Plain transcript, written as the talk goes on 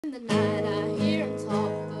In the night I hear him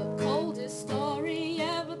talk, the coldest story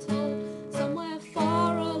ever told. Somewhere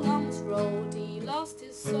far along this road he lost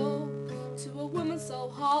his soul to a woman so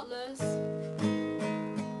heartless.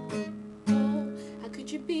 Oh, how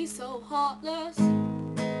could you be so heartless?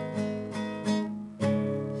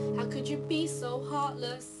 How could you be so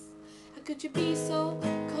heartless? How could you be so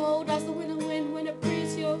cold as the winter wind when it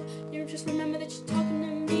breathes you? You just remember that you're talking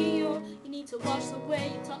to me, yo. You need to watch the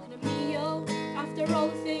way you're talking to me, yo. After all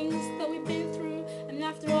the things that we've been through, and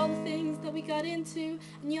after all the things that we got into,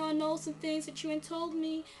 and you all know some things that you ain't told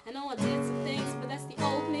me. I know I did some things, but that's the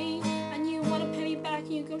old me. And you wanna pay me back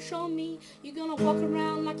and you gonna show me. You're gonna walk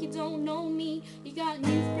around like you don't know me. You got a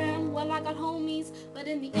new friend, well I got homies, but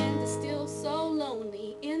in the end it's still so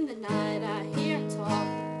lonely. In the night I hear him talk,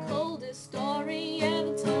 the coldest story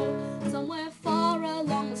ever told. Somewhere far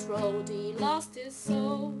along this road he lost his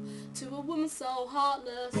soul to a woman so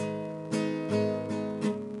heartless.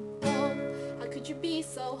 Oh, how could you be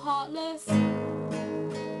so heartless?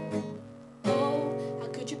 Oh, how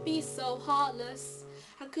could you be so heartless?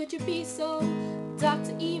 How could you be so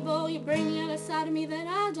Dr. Evil? You're bringing out a side of me that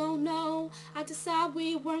I don't know. I decided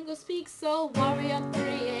we weren't gonna speak, so worry up 3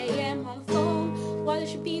 a.m. on the phone. Why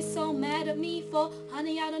does she be so mad at me for?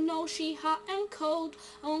 Honey, I don't know, she hot and cold.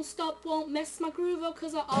 I won't stop, won't mess my groove up,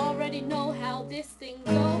 cause I already know how this thing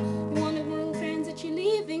go. You wanted one of the friends that you're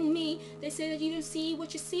leaving me. They say that you don't see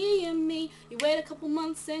what you see in me. You wait a couple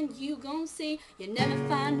months and you gon' see. You never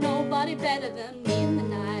find nobody better than me. In the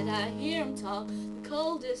night I hear him talk, the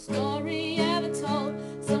coldest story ever told.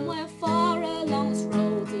 Somewhere far along this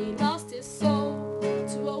road he lost his soul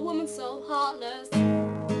to a woman so heartless.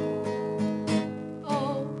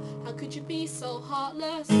 Oh, how could you be so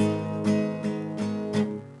heartless?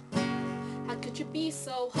 How could you be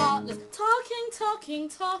so heartless?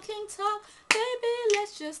 Talking, talk. Baby,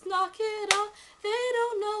 let's just knock it off. They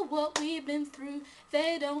don't know what we've been through.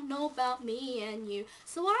 They don't know about me and you.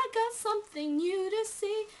 So I got something new to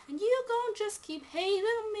see, and you gon' just keep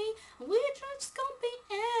hating me, and we just gon'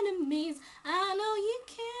 be enemies. I know you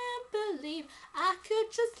can't believe I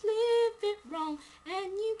could just leave it wrong,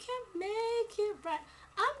 and you can't make it right.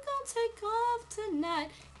 I'm gonna take off tonight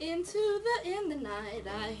in the night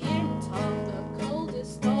I hear him talk, the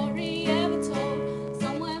coldest story ever told.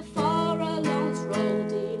 Somewhere far along this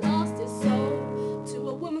road he lost his soul to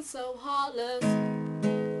a woman so heartless.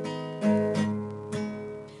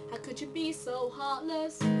 How could you be so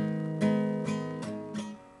heartless?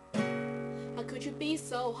 How could you be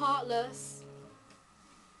so heartless?